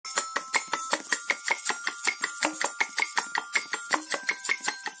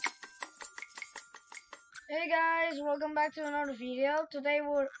Hey guys, welcome back to another video. Today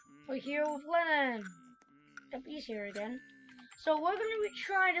we're here with Lennon. Yep, he's here again. So we're gonna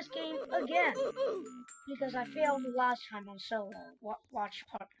retry this game again because I failed the last time on solo. Watch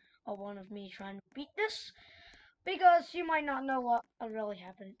part of one of me trying to beat this because you might not know what really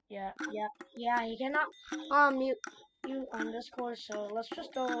happened. Yeah. You cannot mute you on Discord. So let's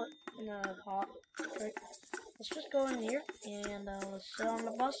just go in the hall. Right. Let's just go in here and let's sit on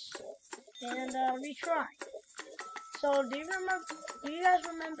the bus and retry. So do you guys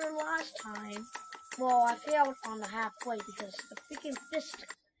remember last time? Well, I failed on the halfway because the freaking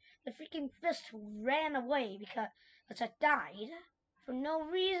fist ran away because I died for no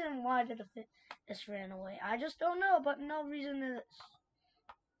reason. Why did the fist ran away? I just don't know, but no reason is.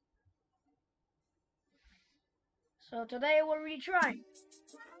 So today we're retrying.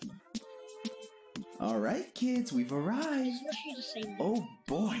 Alright kids, we've arrived. Oh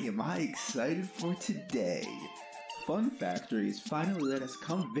boy, am I excited for today. Fun Factories finally let us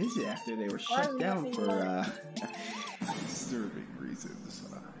come visit after they were shut down for disturbing reasons.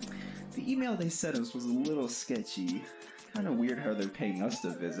 The email they sent us was a little sketchy. Kinda weird how they're paying us to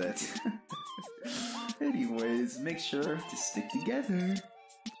visit. Anyways, make sure to stick together.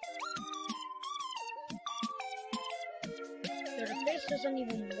 The face doesn't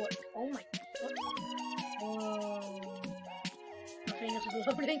even work. Oh my god. Oh. Nothing is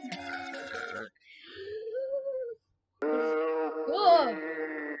loading. Whoa!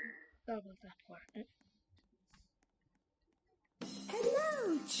 Sorry about that part.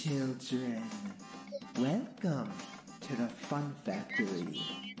 Hello, children. Welcome to the Fun Factory.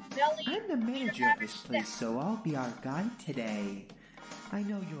 I'm the manager of this place, so I'll be our guide today. I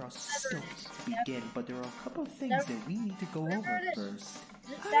know you're all stoked to begin, but there are a couple things that we need to go over first.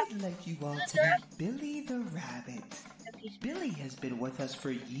 I'd like you all to meet Billy the Rabbit. Billy has been with us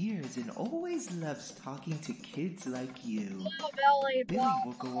for years and always loves talking to kids like you. Billy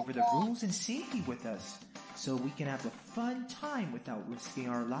will go over the rules and safety with us, so we can have a fun time without risking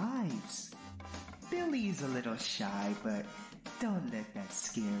our lives. Billy is a little shy, but don't let that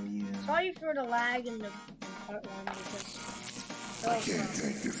scare you. Sorry for the lag in part one because I can't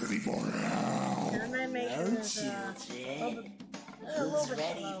take this anymore now. Children, who's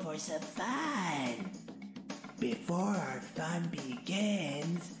ready for some fun? Before our fun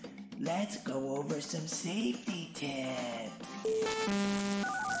begins, let's go over some safety tips.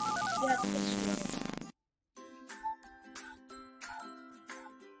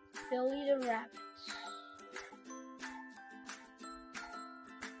 Billy the Rabbit.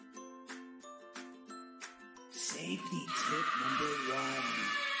 Safety tip number 1.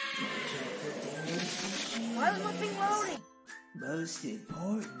 Why is nothing loading? Most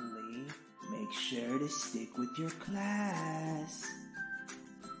importantly, make sure to stick with your class.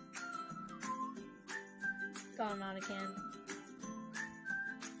 Gone on again.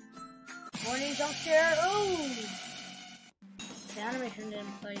 Morning jump scare. Ooh! The animation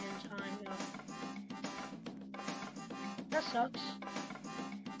didn't play in time. No. That sucks.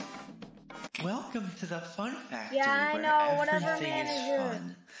 Welcome to the Fun Factory, yeah, I know, where everything is manager.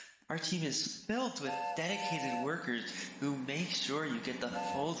 fun. Our team is filled with dedicated workers who make sure you get the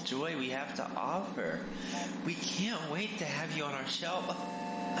full joy we have to offer. We can't wait to have you on our show.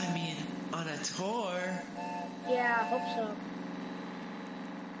 I mean, on a tour. Yeah, I hope so.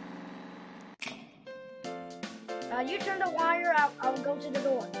 You turn the wire out, I'll go to the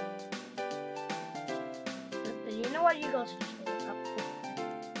door. You know what? You go to the door.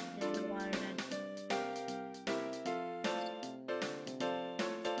 Turn the wire then.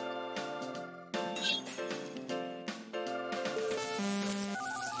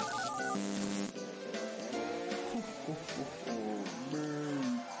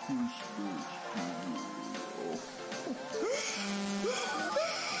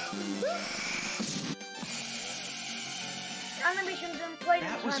 Animation didn't play in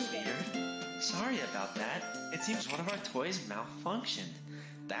That was time. weird. Sorry about that. It seems one of our toys malfunctioned.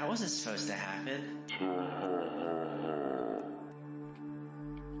 That wasn't supposed to happen.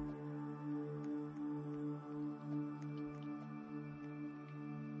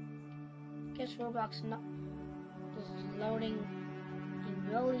 Guess Roblox is loading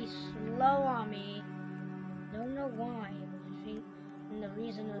really slow on me. Don't know why. I think the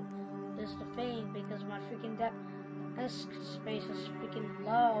reason is the thing because my freaking disk space is freaking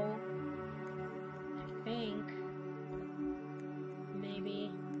low. I think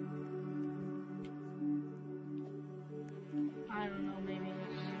maybe I don't know. Maybe.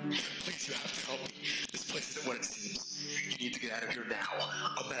 Please, you have to help me. This place isn't what it seems. You need to get out of here now.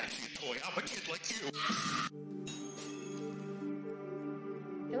 I'm actually a toy. I'm a kid like you.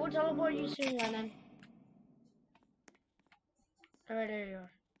 It will teleport you soon, Lennon. Alright, there you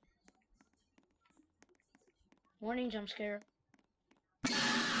are. Warning, jump scare.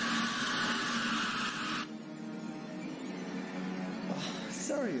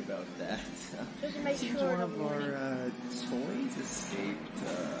 Sorry about that. Just to make Seems sure one of our toys escaped.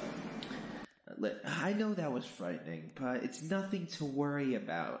 I know that was frightening, but it's nothing to worry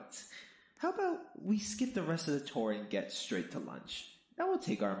about. How about we skip the rest of the tour and get straight to lunch? That will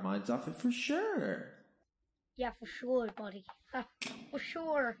take our minds off it for sure. Yeah, for sure, buddy. For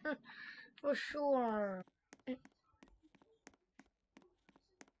sure. For sure. I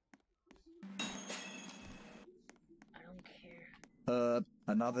don't care.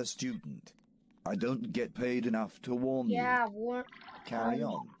 Another student. I don't get paid enough to warn you. Yeah, Carry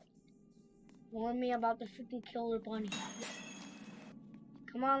on. Warn me about the freaking killer bunny.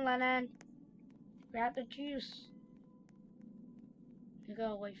 Come on, Lennon. Grab the juice. You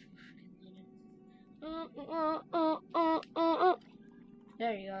go away from freaking Lennon.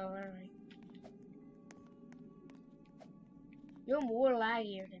 There you go, alright. You're more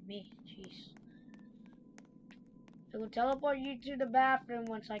laggier than me, jeez. I will teleport you to the bathroom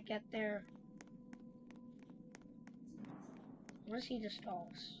once I get there. I want to see the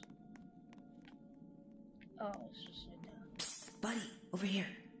stalls. Oh, it's just like that. Psst, buddy, over here.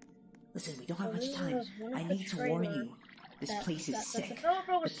 Listen, we don't have much time. I need to warn you. This place is sick.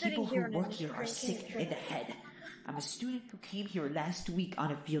 The people who work here are sick in the head. I'm a student who came here last week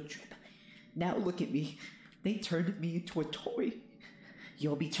on a field trip. Now look at me. They turned me into a toy.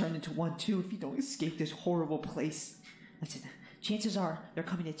 You'll be turned into one too if you don't escape this horrible place. Listen, chances are they're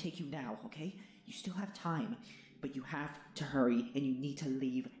coming to take you now, okay? You still have time, but you have to hurry and you need to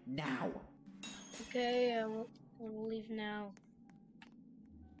leave now. Okay, I will leave now.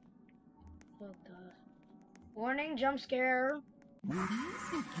 Oh god. Warning, jump scare.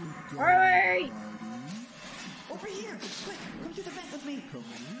 Hurry! Over here! Quick, come to the vent with me!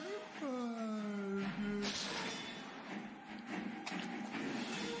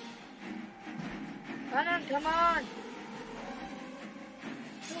 Lennon, come on!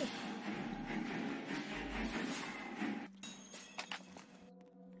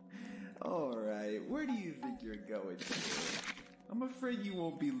 Alright, where do you think you're going today? I'm afraid you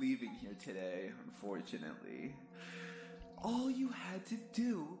won't be leaving here today, unfortunately. All you had to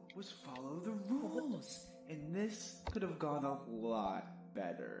do was follow the rules, and this could have gone a lot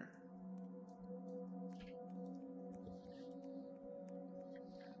better.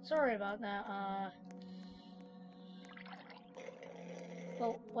 Sorry about that,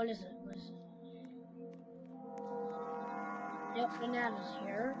 well, what is it? What is it? Yep, Banana's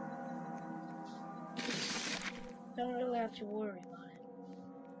here. Don't really have to worry about it.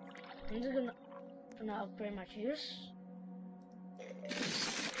 I'm just gonna upgrade my juice.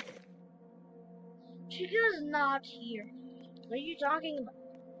 Chica's not here. What are you talking about?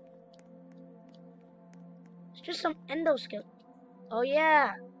 It's just some endo skill. Oh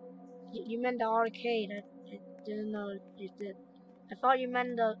yeah, you meant the arcade. I didn't know you did. I thought you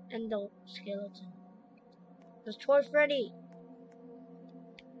meant the endoskeleton. There's Toy Freddy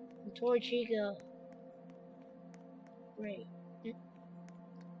and Toy Chica. Great.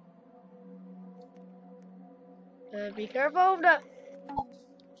 Be careful of the.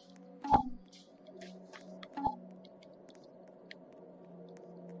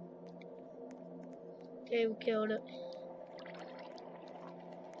 Okay, we killed it.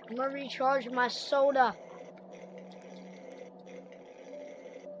 I'm gonna recharge my soda.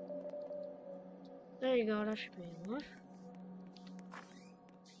 There you go, that should be enough.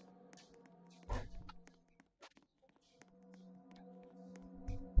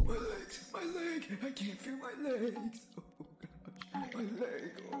 My leg! I can't feel my legs! Oh gosh, my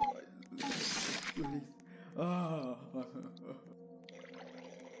leg! Oh, my legs! Please. Ah.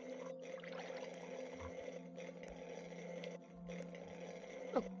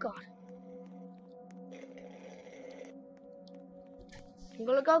 Oh god. I'm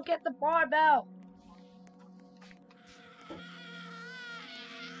gonna go get the barbell.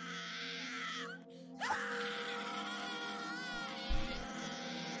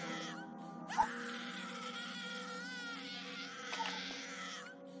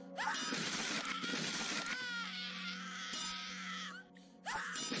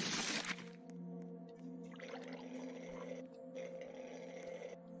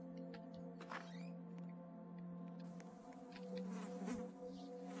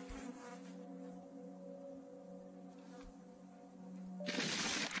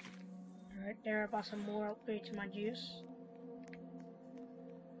 There, I bought some more upgrades to my juice.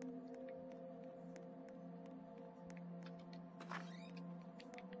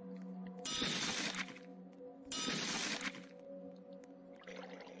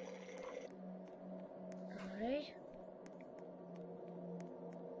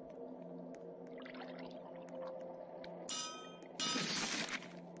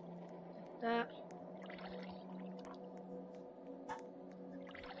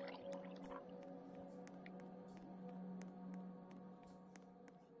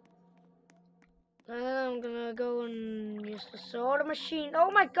 I'm gonna go and use the soda machine.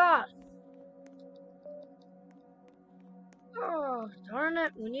 Oh my god! Oh, darn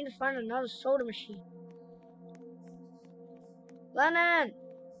it. We need to find another soda machine. Lennon!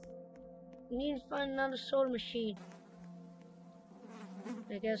 We need to find another soda machine.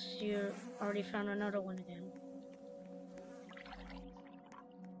 I guess you already found another one again.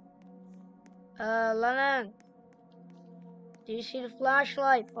 Lennon! Do you see the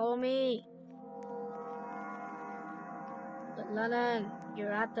flashlight? Follow me. But Lennon,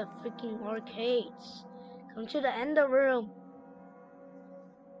 you're at the freaking arcades. Come to the end of the room.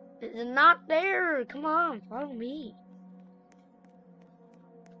 It's not there. Come on, follow me.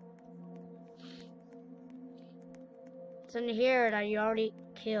 It's in here that you already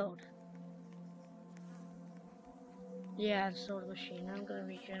killed. Yeah, the soda machine. I'm gonna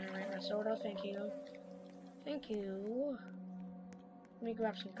regenerate my soda. Thank you. Thank you. Let me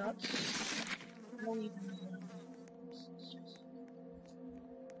grab some guts. I don't even know what it is. It's just...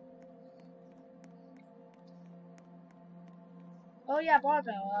 Oh yeah,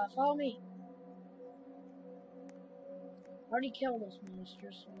 Barbell, follow me. I already killed those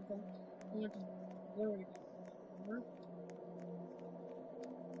monsters, so don't have to worry about them.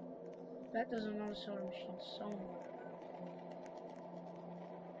 That there's another soda machine somewhere.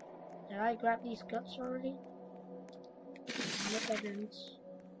 Did I grab these guts already? Nope, I didn't.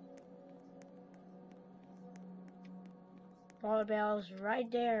 Barbell's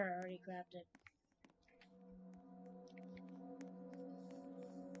right there. I already grabbed it.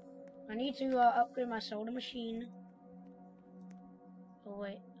 I need to upgrade my soda machine. Oh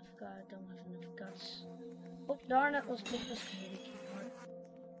wait, I forgot I don't have enough guts. Oh darn it, let's take this candy card.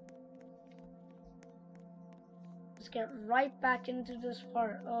 Let's get right back into this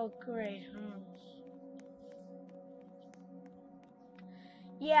part. Oh great.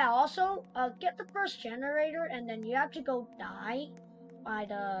 Yeah, also, get the first generator and then you have to go die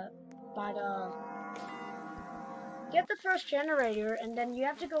get the first generator and then you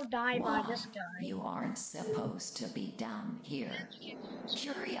have to go die by this guy. You aren't supposed to be down here.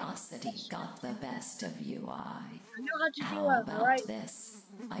 Curiosity got the best of you, I know how to do How it, about right? this?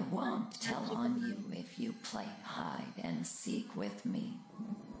 I won't tell on you if you play hide and seek with me.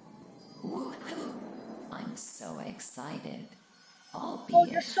 Woohoo! I'm so excited. I'll be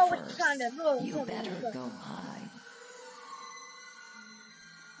you're so first. excited. Look, You look, better look. go hide.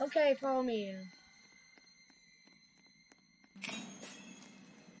 Okay, follow me.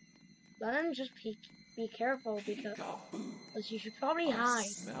 Then just be careful because you should probably hide.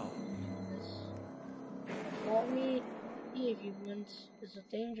 Follow me if you want. It's a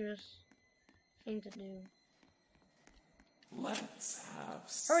dangerous thing to do. Let's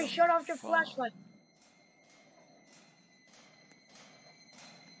have Hurry, shut off your flashlight.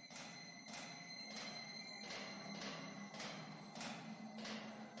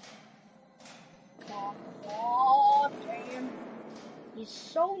 Oh, damn. He's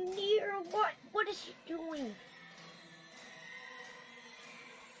so near. What is he doing?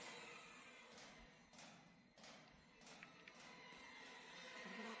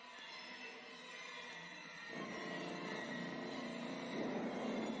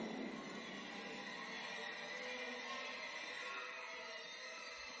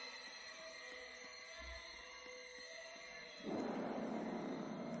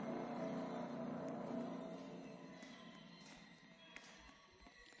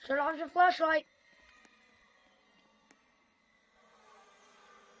 Turn off your flashlight.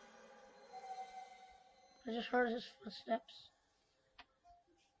 I just heard his footsteps.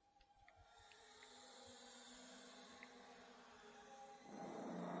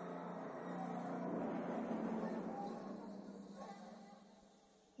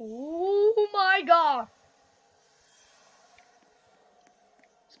 Oh my god!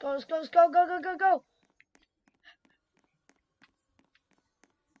 Let's go, go!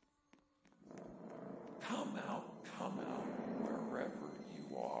 Come out, wherever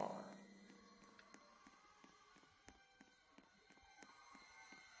you are.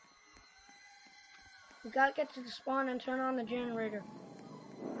 We gotta get to the spawn and turn on the generator.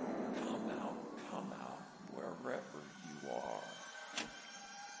 Come out, wherever you are.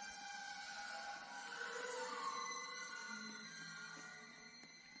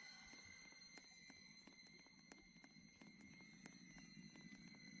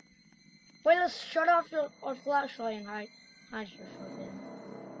 Wait, let's shut off our flashlight and hide here for a bit.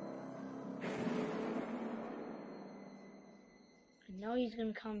 I know he's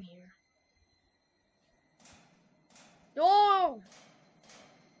gonna come here. Oh!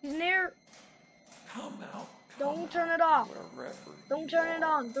 He's near. Come out. Don't turn it off. Wherever Don't turn it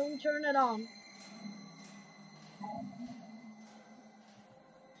on. Don't turn it on.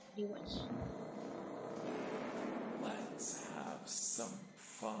 Do it. Let's have some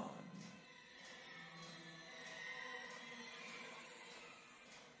fun.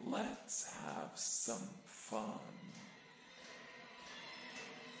 Let's have some fun.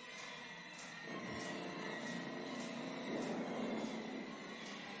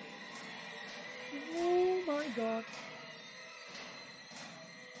 Oh my god.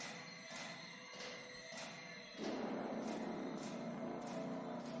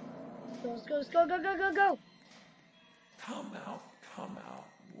 Let's go, go. Come out,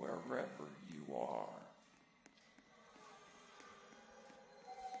 wherever you are.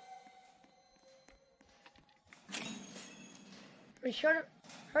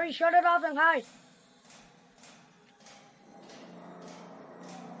 Hurry, shut it off and hide.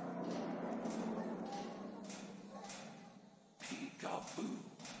 Peekaboo.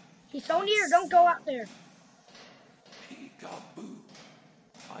 He's so near, don't go out there. Peekaboo.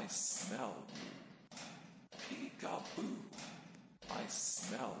 I smell you. Peekaboo. I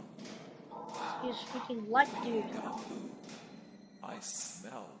smell you. He's freaking what, dude? Peekaboo. I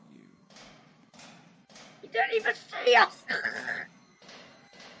smell you. He didn't even see us.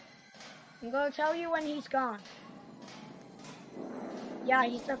 I'm gonna tell you when he's gone. Yeah,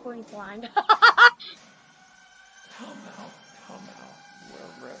 he's definitely blind. Come out,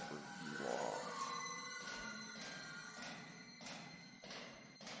 wherever you are.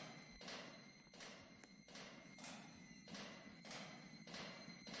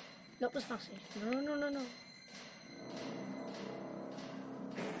 Nope, it's not safe. No.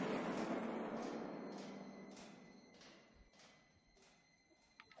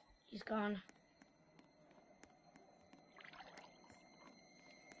 He's gone.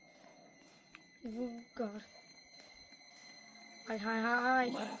 Oh god.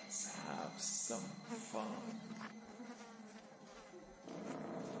 Hi. Let's have some fun.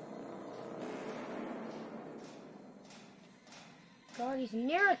 God, he's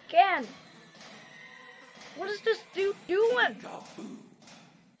near again. What is this dude doing?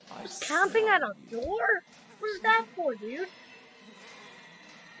 He's camping at our door? What is that for, dude?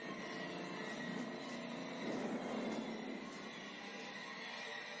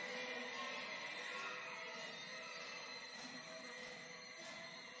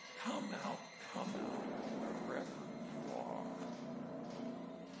 Come out, wherever you are.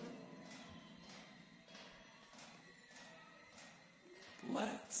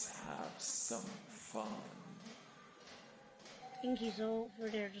 Let's have some fun. I think he's over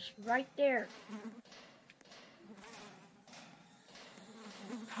there, just right there.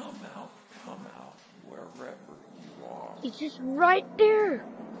 Come out, wherever you are. He's just right there.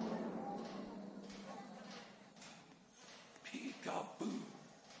 Peekaboo.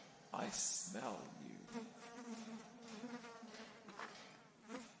 I smell you.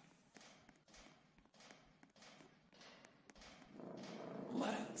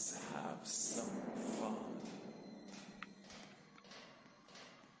 Let's have some fun.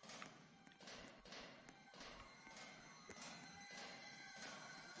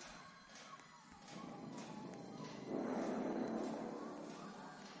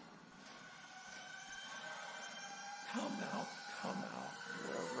 Come out,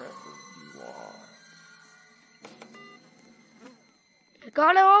 wherever you are.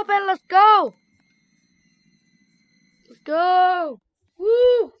 Got it open, let's go! Let's go!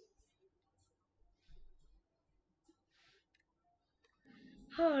 Woo!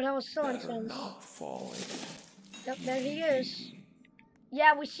 Oh, that was so Better intense. not fall in. Yep, there he is.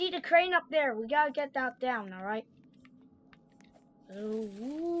 Yeah, we see the crane up there. We gotta get that down, alright? Oh,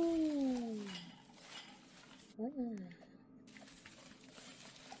 woo. Ooh.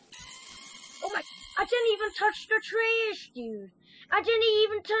 Oh my, I didn't even touch the trash, dude. I didn't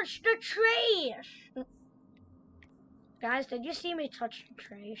even touch the trash. Guys, did you see me touch the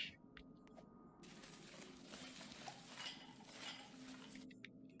trash?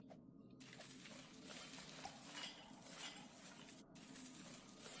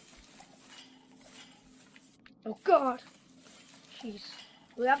 Oh god. Jeez.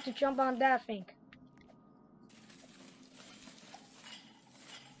 We have to jump on that thing.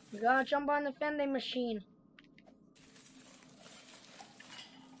 We gotta jump on the vending machine.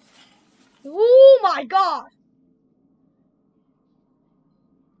 Oh my god!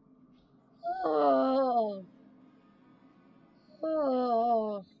 Oh.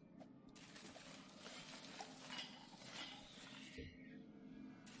 Oh.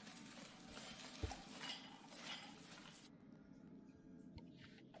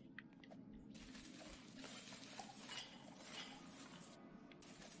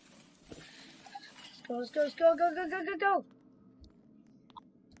 Let's go, go.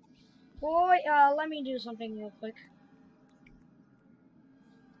 Boy, let me do something real quick.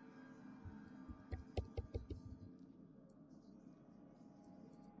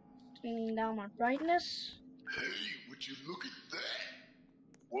 Turning down my brightness. Hey, would you look at that?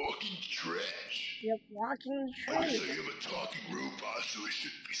 Walking trash. Yep, walking the I tree. say I'm a talking robot, so it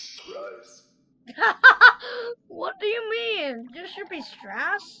should be surprised. What do you mean? There should be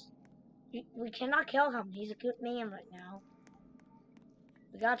stress. We cannot kill him. He's a good man right now.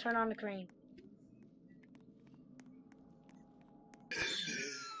 We gotta turn on the crane. You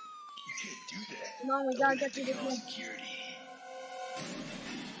can't do that. Come on, we gotta get to the crane. Security.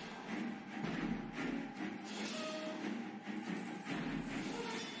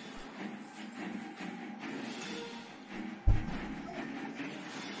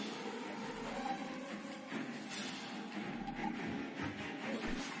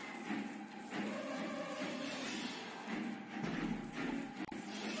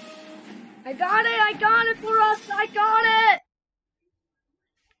 I got it for us, I got it!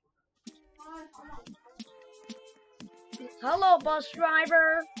 Hello, bus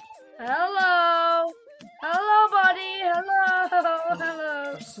driver. Hello. Hello, buddy.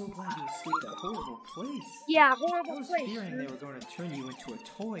 Hello. I'm so glad you escaped that horrible place. Yeah, I horrible was place. fearing they were going to turn you into a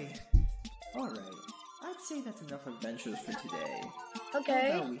toy. Alright, I'd say that's enough adventures for today.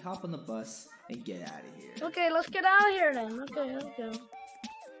 Okay. How about we hop on the bus and get out of here? Okay, let's get out of here then. Okay, let's go.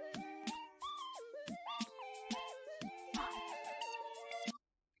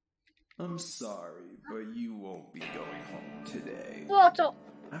 I'm sorry, but you won't be going home today. What the?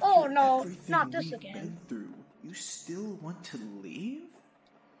 Oh After no, everything not this we've again. been through, you still want to leave?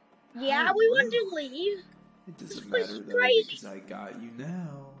 Yeah, How we want rude. to leave. It This doesn't place matter is though, crazy. because I got you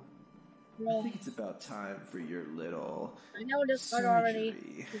now. I Well, think it's about time for your little I know this part already.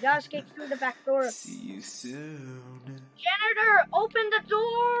 surgery. We gotta escape through the back door. See you soon. Janitor, open the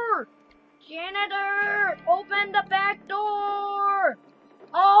door! Janitor, open the back door!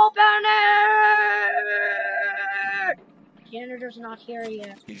 Open it! Janitor's not here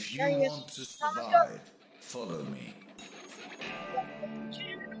yet. If you There he is. want to Come on, let's go. survive, follow me.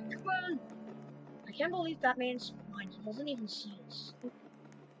 Janitor, come on. I can't believe that man's blind. He doesn't even see us.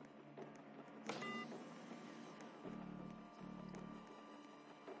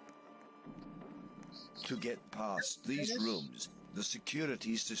 To get past these rooms, the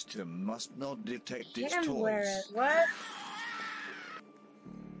security system must not detect its Can't wear it. toys. What?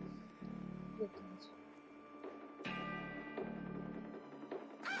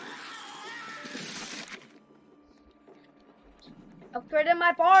 Upgraded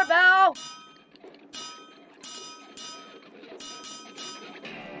my barbell!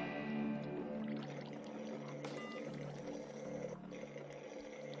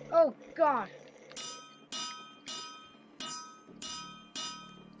 Oh god.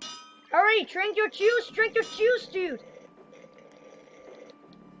 Hurry, drink your juice, dude!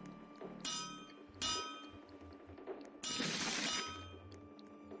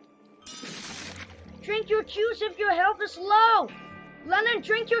 Drink your juice if your health is low! Lennon,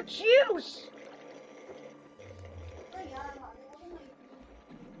 drink your juice!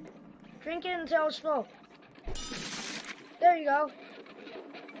 Drink it until it's full. There you go.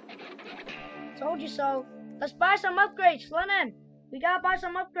 Told you so. Let's buy some upgrades, Lennon. We gotta buy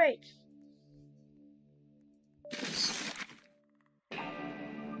some upgrades.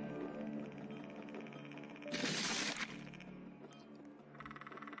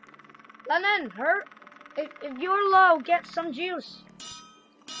 Lennon, hurt. If you're low, get some juice.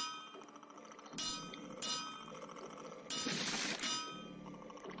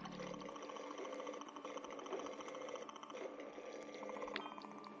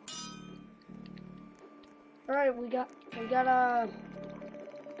 Alright, we got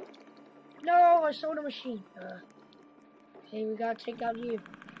no, a soda machine. Okay, we gotta take out you.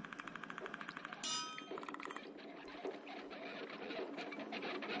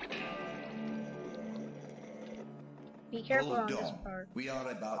 Be careful on Hold this on. part. We are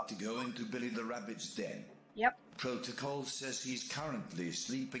about to go into Billy the Rabbit's den. Yep. Protocol says he's currently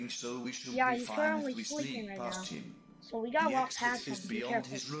sleeping, so we should Yeah, be he's fine currently if we sleeping sneak right past now. him. So we gotta The walk past exit him. is Be beyond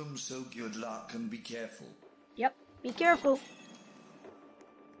careful. his room, so good luck and be careful. Yep. Be careful.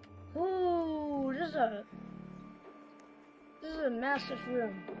 Ooh, this is a massive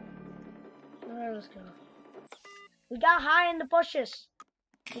room. Alright, let's go. We gotta hide in the bushes.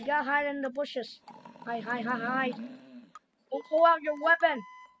 We gotta hide in the bushes. Hide. Don't pull out your weapon.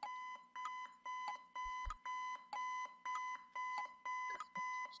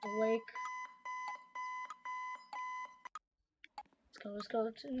 It's awake. Let's go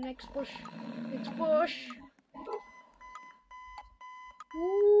to the next bush. Next bush.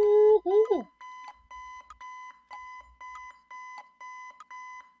 Ooh. Ooh.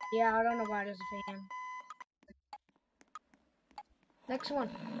 Yeah, I don't know why there's a fan. Next one.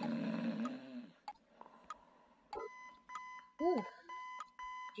 Ooh.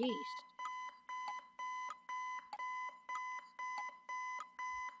 Jeez.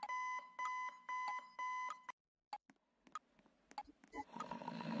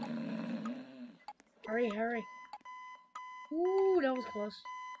 Hurry, hurry. Ooh, that was close.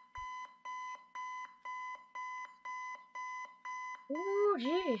 Ooh,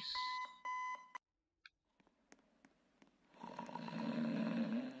 jeez.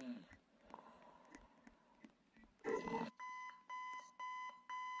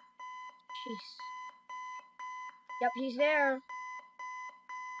 Jeez. Yep, he's there.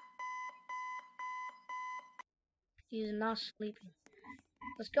 He's not sleeping.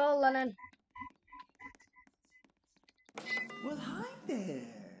 Let's go, Lennon. Well, hi there.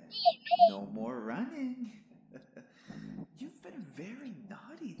 No more running. You've been very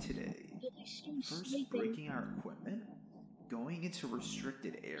naughty today. First breaking our equipment, going into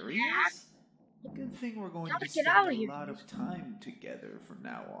restricted areas. Good thing we're going to spend a lot of time together from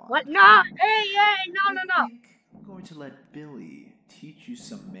now on. What? No! Hey, no, no, no! I think I'm going to let Billy teach you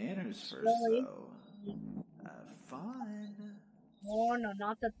some manners first, though. Have fun. Oh, no,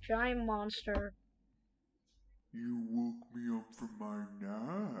 not the giant monster. You woke me up from my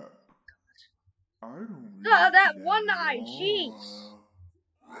nap. I don't That one eye, jeez!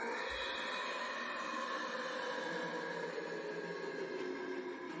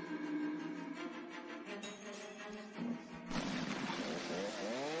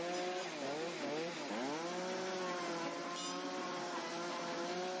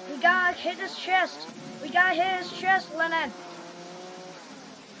 We gotta hit his chest. We gotta hit his chest, Lennon.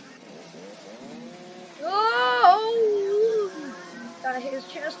 Oh! Gotta hit his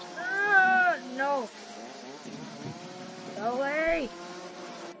chest. No. Go away.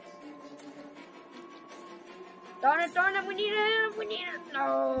 Darn it, we need it,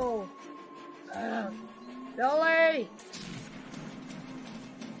 no. Billy.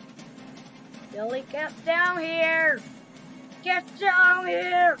 Billy, get down here. Get down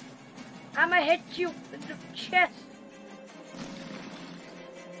here. I'ma hit you in the chest.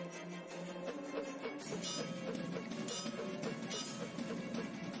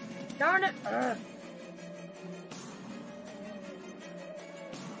 Darn it.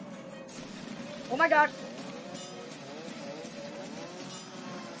 Oh my god.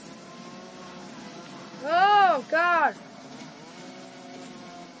 Oh god.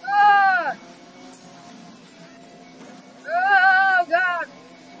 Oh god.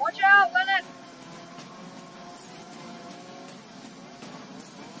 Watch out, Lennon.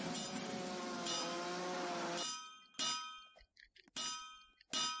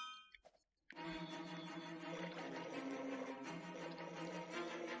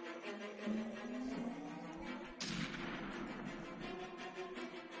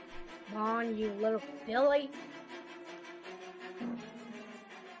 Come on, you little Billy.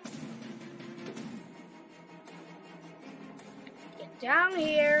 Get down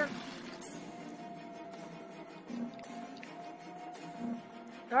here.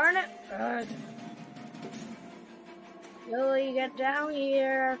 Darn it. Billy, get down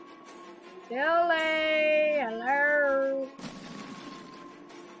here. Billy, hello.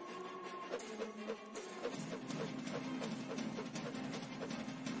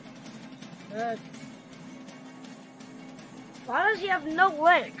 Good. Why does he have no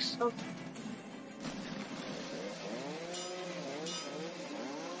legs? Oh.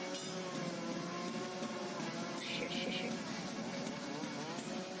 Shit.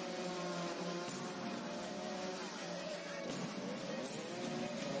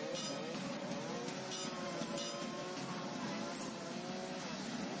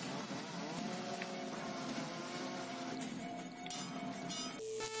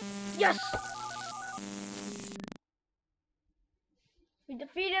 Yes! We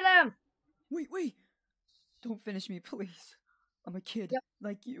defeated him! Wait! Don't finish me, please. I'm a kid,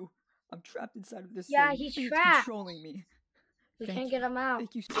 like you. I'm trapped inside of this thing. Yeah, he's trapped. It's controlling me. We can't get him out.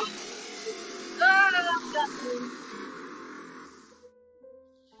 Thank you.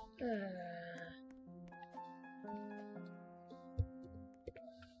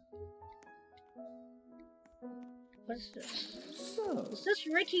 What's this? So, is this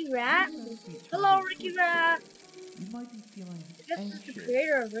Ricky Rat? Hello, Ricky Rat. You might be feeling This is the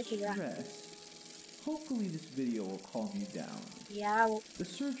creator of Ricky Rat. stressed. Hopefully this video will calm you down. Yeah, well, the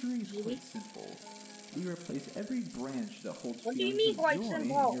surgery is quite simple. We replace every branch that holds what do you feelings mean of quite joy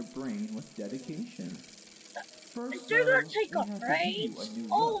simple? in your brain with dedication. First, They're though, gonna take we a have to give break? you a new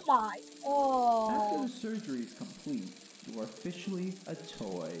Oh look. my! After Oh the surgery is complete, you are officially a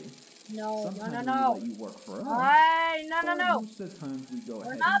toy. no! Sometimes No! we let you work for us. No! But most of the times we go We're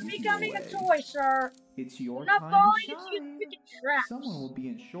ahead not and give you becoming a away. toy, sir. It's your We're not time falling to into your shine. freaking traps. Someone will be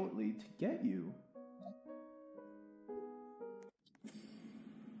in shortly to get you.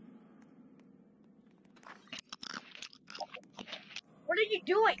 What are you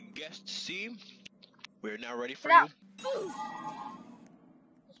doing? Guest C, we're now ready for Get out. you.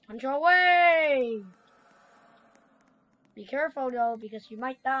 Let's punch our way. Be careful though, because you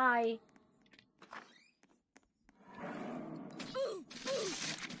might die.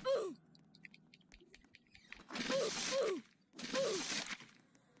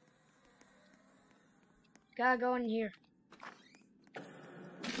 Gotta go in here.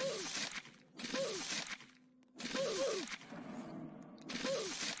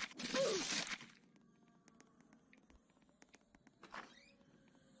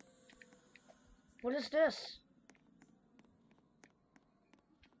 What is this?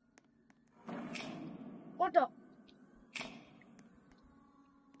 What the?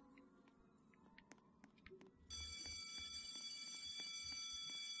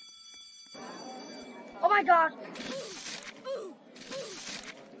 Oh my god!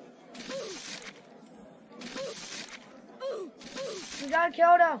 We gotta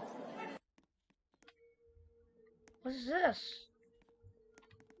kill them! What is this?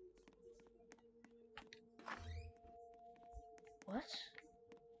 What?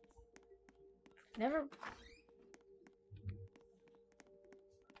 Never...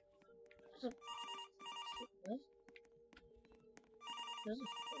 There's a... What? There's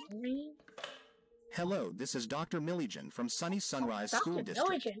a ring? Hello, this is Dr. Milligan from Sunny Sunrise School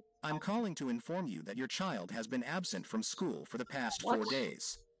District. I'm calling to inform you that your child has been absent from school for the past 4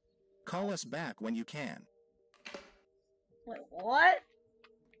 days. Call us back when you can. Wait, what?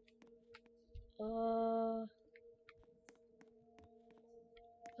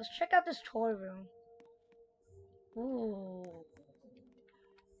 Let's check out this toy room. Ooh.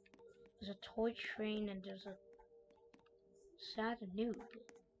 There's a toy train and there's a sad nude.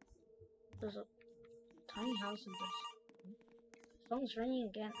 There's a tiny house and there's... Phone's ringing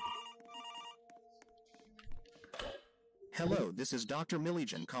again. Hello, this is Dr.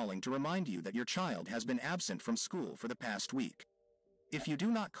 Milligan calling to remind you that your child has been absent from school for the past week. If you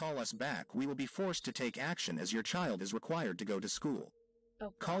do not call us back, we will be forced to take action as your child is required to go to school.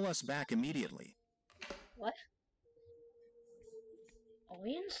 Oh, call us back immediately. What? Are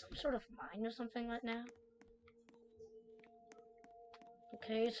we in some sort of mine or something right now?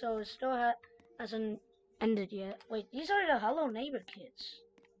 Okay, so it still hasn't ended yet. Wait, these are the Hello Neighbor kids.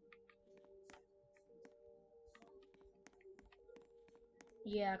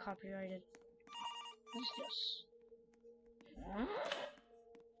 Yeah, copyrighted. What's this? Huh?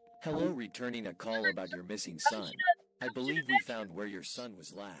 Hello, returning a call about your missing son. I believe we found where your son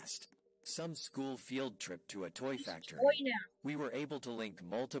was last. Some school field trip to a toy factory. We were able to link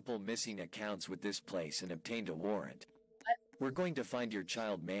multiple missing accounts with this place and obtained a warrant. We're going to find your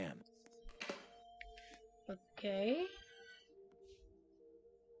child, ma'am. Okay.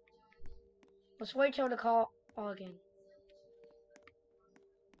 Let's wait till the call again.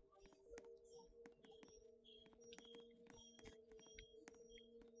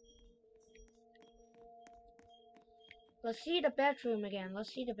 Let's see the bedroom again.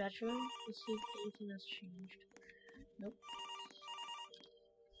 Let's see the bedroom. Let's see if anything has changed. Nope.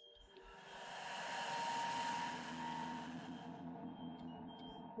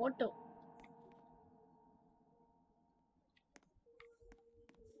 What the?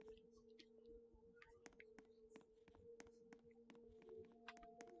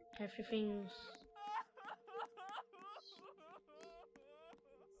 Everything's...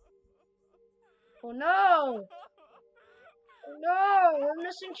 Oh no! Oh no! We're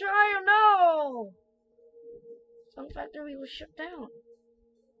missing child! No! Fun Factory was shut down.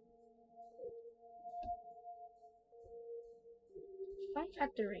 Fun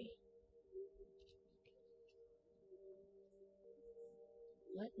Factory.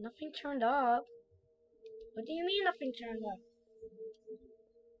 What? Nothing turned up. What do you mean nothing turned up?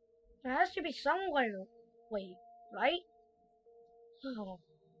 There has to be somewhere. Wait, right? Oh.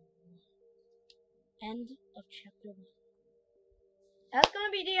 End of chapter 1. That's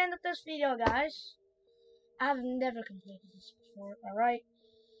gonna be the end of this video, guys. I've never completed this before, alright?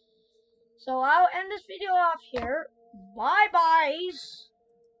 So I'll end this video off here. Bye-byes!